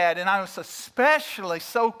mom and dad, and I was especially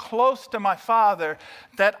so close to my father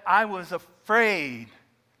that I was afraid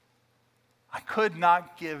I could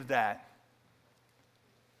not give that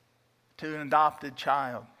to an adopted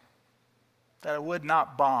child, that I would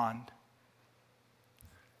not bond.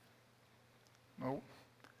 Well,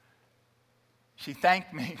 she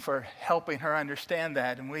thanked me for helping her understand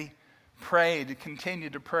that, and we prayed and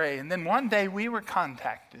continued to pray. And then one day we were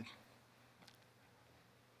contacted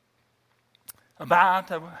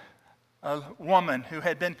about a woman who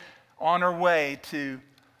had been on her way to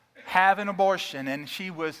have an abortion, and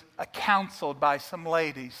she was counseled by some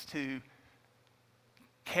ladies to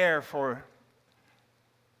care for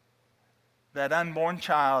that unborn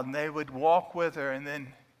child, and they would walk with her and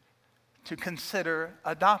then to consider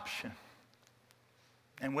adoption.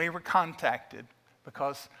 And we were contacted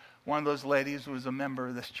because one of those ladies was a member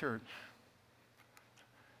of this church.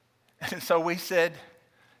 And so we said,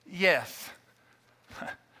 yes.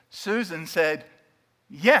 Susan said,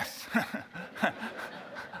 yes.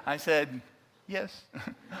 I said, yes.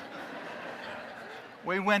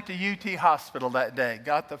 We went to UT Hospital that day,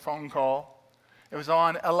 got the phone call. It was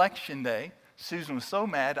on election day. Susan was so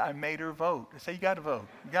mad, I made her vote. I said, you got to vote.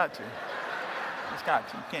 You got to. Just got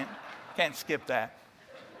to. You can't skip that.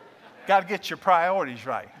 Got to get your priorities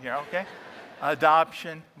right. Okay?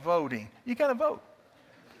 Adoption, voting. You got to vote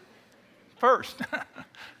first.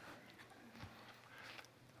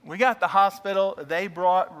 We got the hospital. They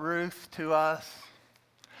brought Ruth to us.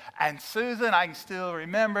 And Susan, I can still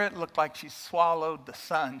remember it, looked like she swallowed the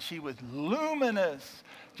sun. She was luminous,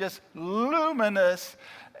 just luminous.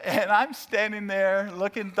 And I'm standing there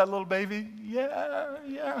looking at that little baby. Yeah.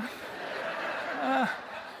 Yeah.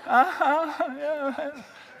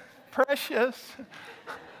 Precious.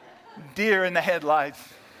 Deer in the headlights.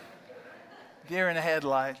 Deer in the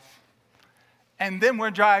headlights. And then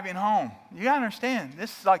we're driving home. You got to understand,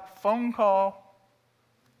 this is like phone call.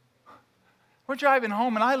 We're driving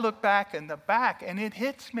home, and I look back in the back, and it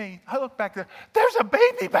hits me. I look back there. There's a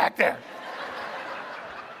baby back there.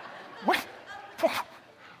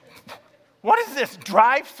 What is this,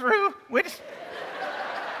 drive-through?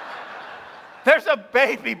 There's a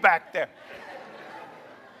baby back there.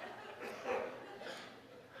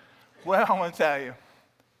 Well, I want to tell you,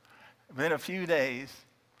 within a few days,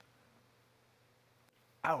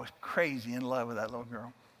 I was crazy in love with that little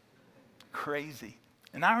girl. Crazy.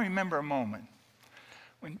 And I remember a moment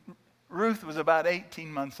when Ruth was about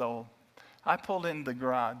 18 months old. I pulled into the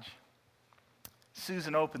garage.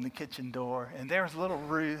 Susan opened the kitchen door, and there was little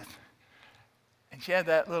Ruth, and she had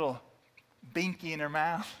that little binky in her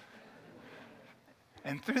mouth.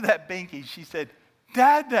 And through that binky, she said,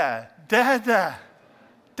 Dada, Dada,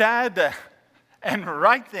 Dada. And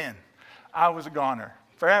right then, I was a goner,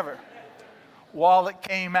 forever. Wallet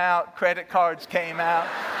came out, credit cards came out,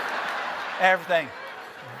 everything.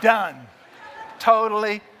 Done.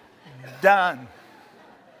 Totally done.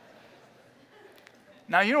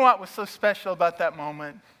 Now, you know what was so special about that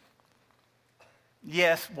moment?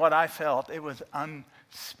 Yes, what I felt, it was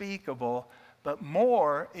unspeakable, but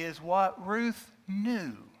more is what Ruth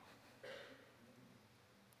knew.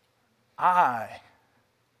 I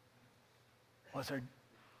was her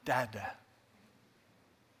dada.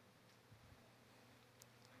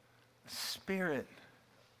 The spirit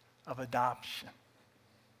of adoption.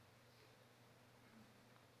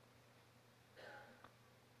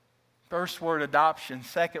 First word, adoption.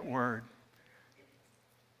 Second word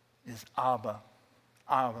is Abba.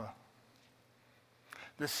 Abba.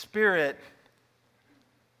 The Spirit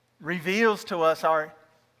reveals to us our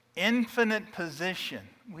infinite position.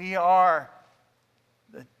 We are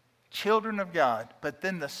the children of God, but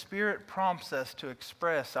then the Spirit prompts us to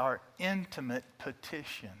express our intimate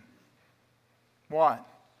petition. What?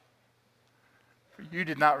 For you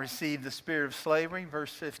did not receive the spirit of slavery,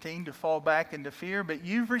 verse 15, to fall back into fear, but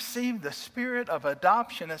you've received the spirit of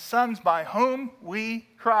adoption as sons, by whom we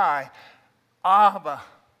cry, Abba,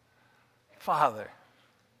 Father.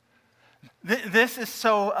 This is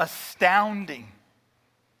so astounding.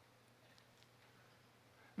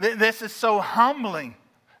 This is so humbling.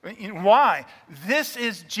 Why? This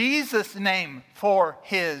is Jesus' name for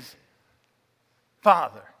his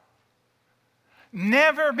Father.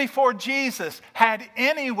 Never before Jesus had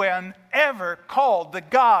anyone ever called the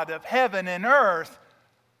God of heaven and earth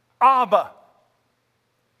Abba.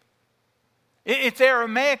 It's an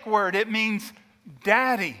Aramaic word. It means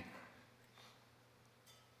daddy.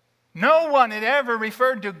 No one had ever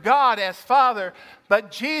referred to God as Father,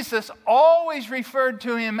 but Jesus always referred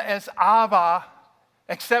to him as Abba,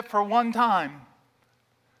 except for one time.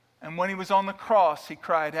 And when he was on the cross, he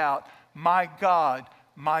cried out, my God,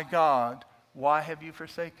 why have you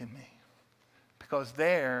forsaken me? Because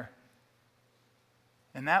there,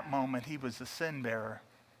 in that moment, he was the sin bearer.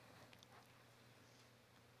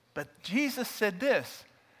 But Jesus said this.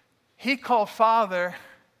 He called Father,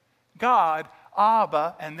 God,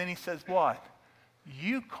 Abba, and then he says what?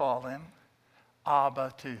 You call him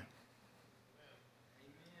Abba too.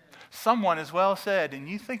 Someone has well said, and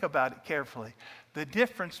you think about it carefully, the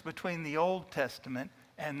difference between the Old Testament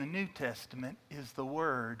and the New Testament is the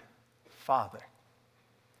word Father.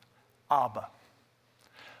 Abba.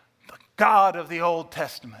 The God of the Old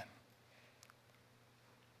Testament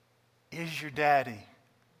is your daddy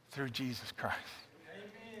through Jesus Christ.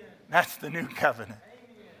 Amen. That's the new covenant.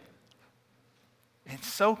 Amen. It's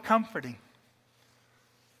so comforting.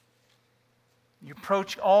 You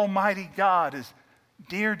approach Almighty God as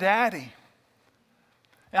dear daddy.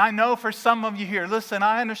 And I know for some of you here, listen,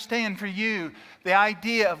 I understand for you, the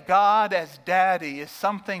idea of God as daddy is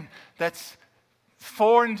something that's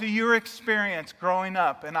foreign to your experience growing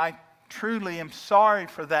up. And I truly am sorry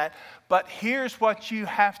for that. But here's what you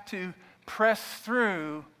have to press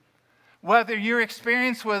through. Whether your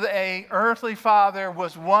experience with an earthly father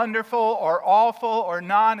was wonderful or awful or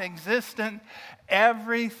non-existent,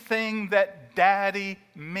 everything that daddy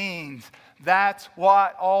means, that's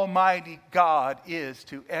what Almighty God is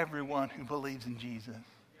to everyone who believes in Jesus.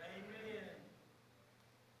 Amen.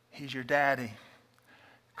 He's your daddy.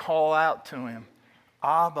 Call out to him,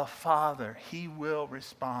 Abba, Father. He will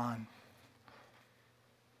respond.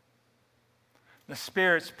 The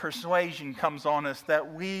Spirit's persuasion comes on us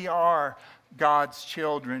that we are God's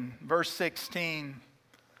children. Verse 16,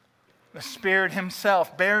 the Spirit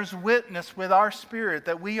himself bears witness with our spirit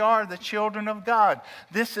that we are the children of God.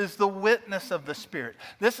 This is the witness of the Spirit.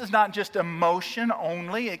 This is not just emotion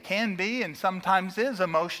only. It can be and sometimes is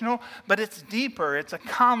emotional, but it's deeper. It's a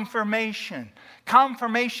confirmation.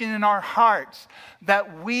 Confirmation in our hearts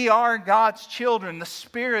that we are God's children. The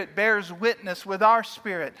Spirit bears witness with our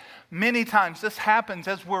spirit. Many times this happens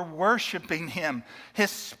as we're worshiping him. His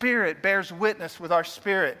Spirit bears witness with our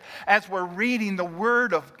spirit. As we're reading the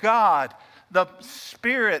Word of God, the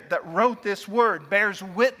Spirit that wrote this Word bears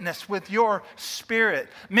witness with your spirit.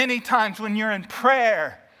 Many times when you're in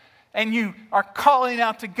prayer and you are calling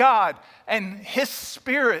out to God and his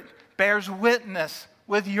Spirit bears witness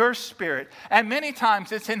with your spirit. And many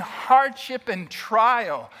times it's in hardship and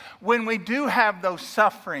trial when we do have those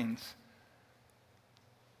sufferings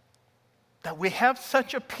that we have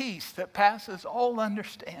such a peace that passes all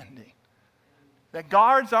understanding, that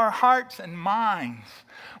guards our hearts and minds.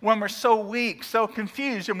 When we're so weak, so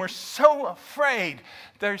confused, and we're so afraid,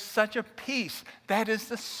 there's such a peace. That is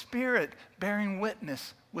the Spirit bearing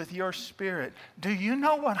witness with your spirit. Do you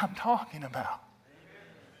know what I'm talking about?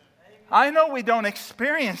 I know we don't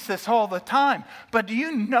experience this all the time, but do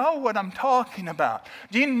you know what I'm talking about?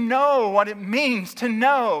 Do you know what it means to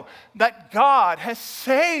know that God has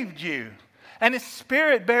saved you? And his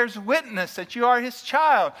Spirit bears witness that you are his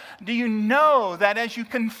child. Do you know that as you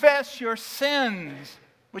confess your sins,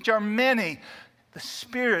 which are many, the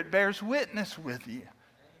Spirit bears witness with you?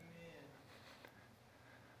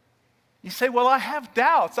 You say, well, I have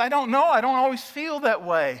doubts. I don't know. I don't always feel that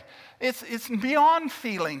way. It's beyond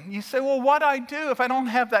feeling. You say, well, what do I do if I don't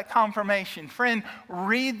have that confirmation? Friend,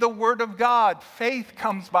 read the Word of God. Faith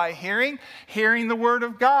comes by hearing, hearing the Word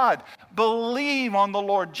of God. Believe on the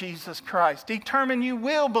Lord Jesus Christ. Determine you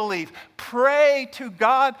will believe. Pray to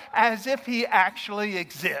God as if he actually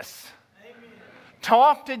exists. Amen.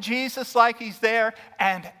 Talk to Jesus like he's there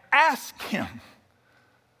and ask him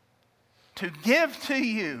to give to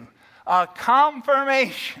you a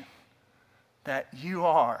confirmation that you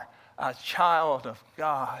are a child of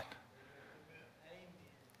God.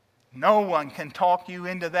 No one can talk you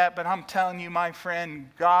into that, but I'm telling you, my friend,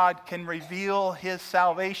 God can reveal his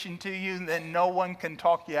salvation to you, and then no one can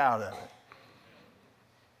talk you out of it.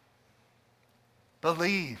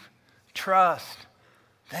 Believe, trust,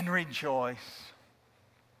 then rejoice.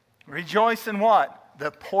 Rejoice in what? The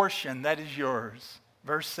portion that is yours.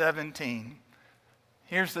 Verse 17.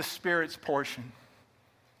 Here's the Spirit's portion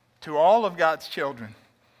to all of God's children.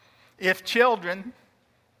 If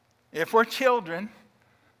we're children,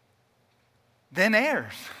 then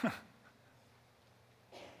heirs.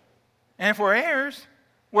 And if we're heirs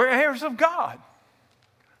of God.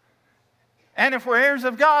 And if we're heirs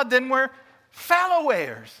of God, then we're fellow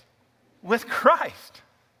heirs with Christ.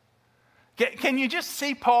 Can you just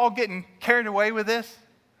see Paul getting carried away with this?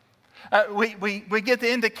 We get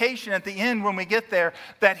the indication at the end when we get there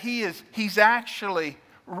that he's actually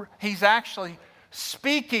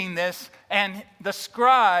speaking this, and the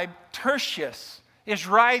scribe Tertius is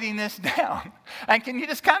writing this down. And can you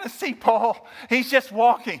just kind of see Paul? He's just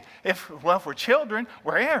walking. If we're children,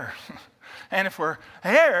 we're heirs. And if we're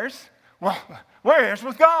heirs, Well, we're heirs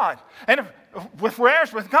with God. And if we're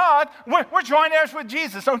heirs with God, we're joint heirs with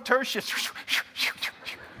Jesus. Oh, Tertius.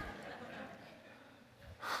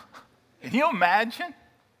 Can you imagine?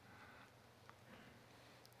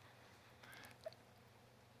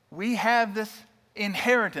 We have this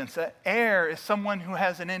inheritance. An heir is someone who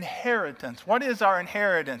has an inheritance. What is our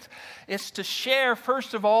inheritance? It's to share,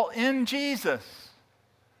 first of all, in Jesus.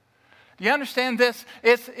 Do you understand this?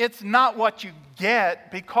 It's not what you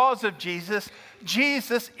get because of Jesus.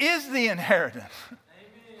 Jesus is the inheritance.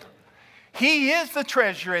 Amen. He is the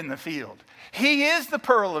treasure in the field. He is the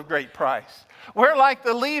pearl of great price. We're like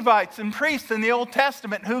the Levites and priests in the Old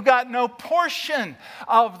Testament who got no portion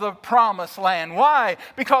of the promised land. Why?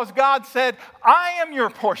 Because God said, I am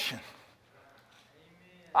your portion.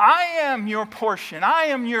 I am your portion. I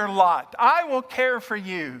am your lot. I will care for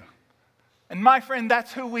you. And my friend,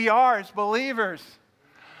 that's who we are as believers.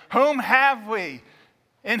 Whom have we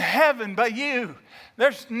in heaven but you?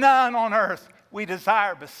 There's none on earth we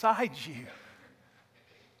desire besides you.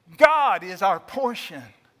 God is our portion.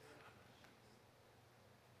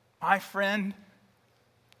 My friend,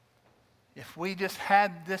 if we just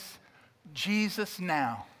had this Jesus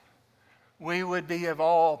now, we would be of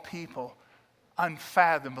all people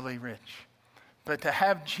unfathomably rich. But to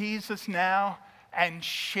have Jesus now and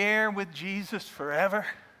share with Jesus forever,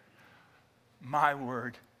 my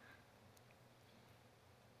word.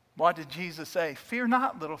 What did Jesus say? Fear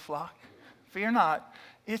not, little flock. Fear not.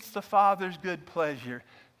 It's the Father's good pleasure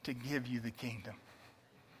to give you the kingdom.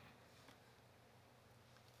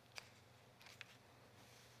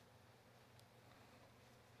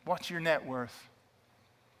 What's your net worth?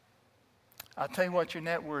 I'll tell you what your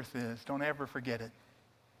net worth is. Don't ever forget it.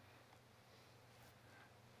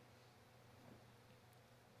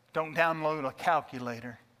 Don't download a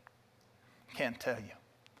calculator. Can't tell you.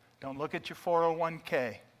 Don't look at your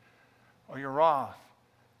 401k or your Roth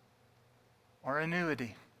or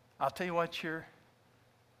annuity. I'll tell you what your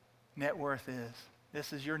net worth is.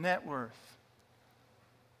 This is your net worth.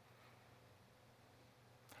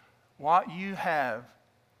 What you have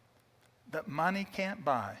that money can't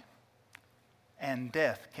buy and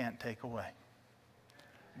death can't take away.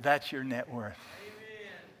 That's your net worth. Amen.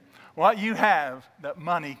 What you have that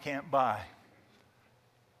money can't buy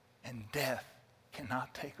and death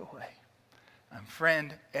cannot take away. And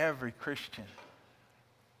friend, every Christian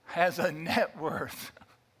has a net worth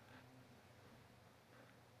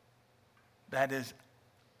that is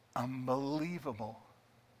unbelievable.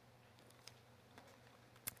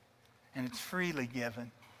 And it's freely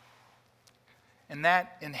given. And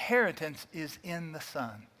that inheritance is in the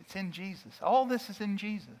Son. It's in Jesus. All this is in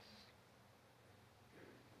Jesus.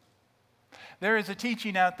 There is a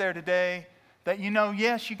teaching out there today that,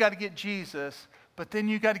 yes, you got to get Jesus, but then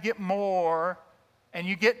you got to get more, and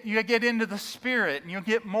you get into the Spirit, and you'll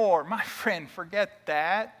get more. My friend, forget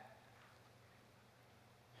that.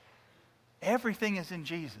 Everything is in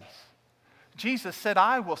Jesus. Jesus said,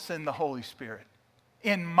 I will send the Holy Spirit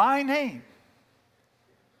in my name.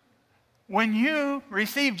 When you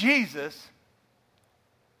receive Jesus,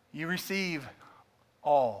 you receive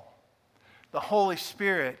all. The Holy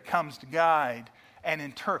Spirit comes to guide and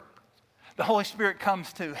interpret. The Holy Spirit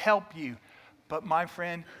comes to help you. But my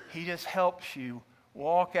friend, He just helps you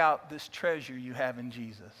walk out this treasure you have in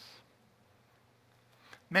Jesus.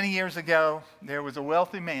 Many years ago, there was a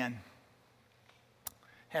wealthy man,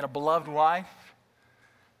 had a beloved wife.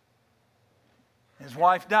 His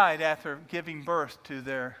wife died after giving birth to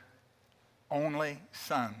their only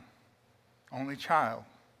son, only child.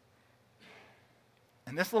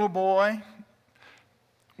 And this little boy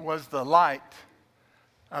was the light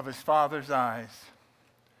of his father's eyes.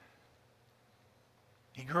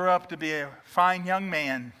 He grew up to be a fine young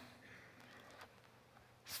man.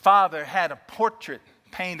 His father had a portrait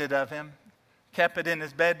painted of him, kept it in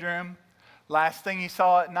his bedroom. Last thing he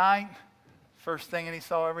saw at night, first thing he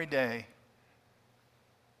saw every day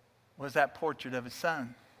was that portrait of his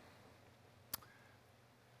son.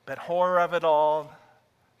 But horror of it all,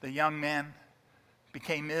 the young man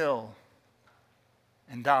became ill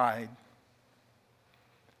and died.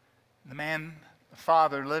 The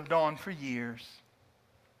father, lived on for years.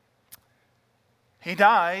 He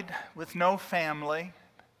died with no family,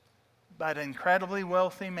 but an incredibly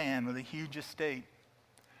wealthy man with a huge estate.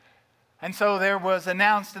 And so there was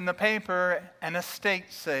announced in the paper an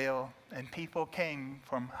estate sale, and people came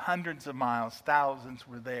from hundreds of miles, thousands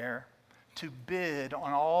were there, to bid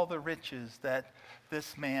on all the riches that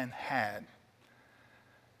this man had.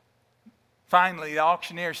 Finally, the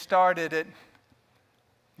auctioneer started it.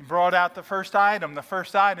 He brought out the first item. The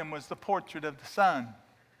first item was the portrait of the son.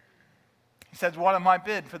 He says, what am I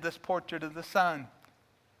bid for this portrait of the sun?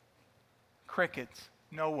 Crickets.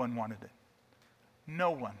 No one wanted it.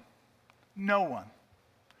 No one. No one.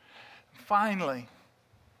 Finally,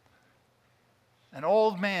 an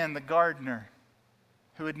old man, the gardener,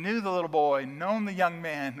 who had knew the little boy, known the young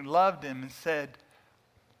man, who loved him, and said,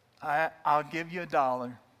 I'll give you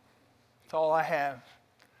 $1. That's all I have.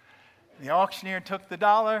 The auctioneer took the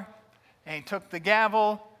 $1, and he took the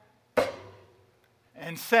gavel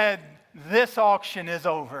and said, this auction is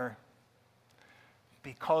over.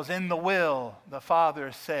 Because in the will, the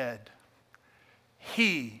Father said,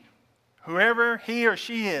 whoever he or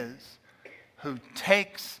she is, who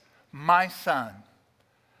takes my son,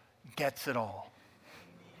 gets it all.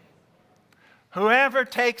 Whoever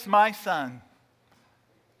takes my son,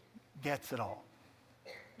 gets it all.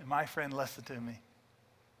 And my friend, listen to me.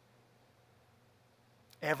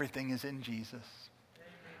 Everything is in Jesus.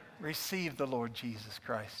 Receive the Lord Jesus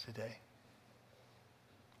Christ today.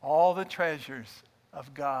 All the treasures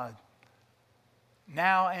of God,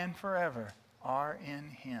 now and forever, are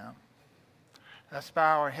in him. Let's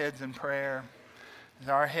bow our heads in prayer. As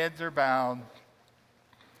our heads are bowed,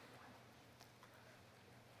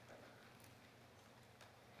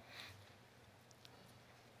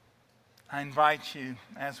 I invite you,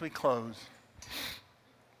 as we close,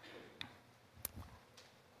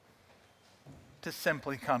 to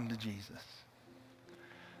simply come to Jesus.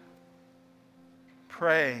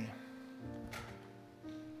 Pray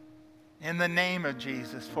in the name of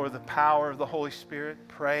Jesus for the power of the Holy Spirit.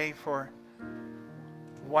 Pray for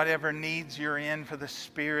whatever needs you're in, for the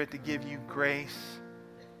Spirit to give you grace.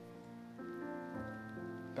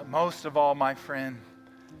 But most of all, my friend,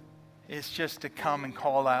 it's just to come and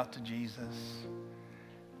call out to Jesus.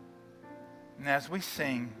 And as we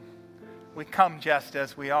sing, we come just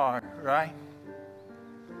as we are, right?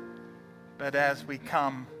 But as we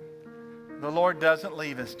come, the Lord doesn't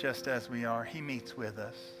leave us just as we are. He meets with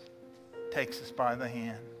us, takes us by the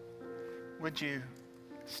hand. Would you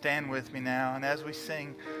stand with me now? And as we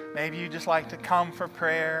sing, maybe you just like to come for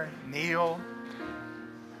prayer, kneel.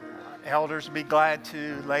 Elders be glad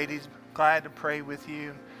to, ladies, glad to pray with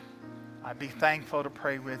you. I'd be thankful to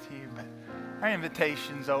pray with you. But our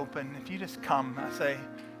invitation's open. If you just come, I say,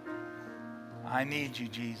 I need you,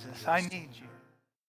 Jesus. I need you.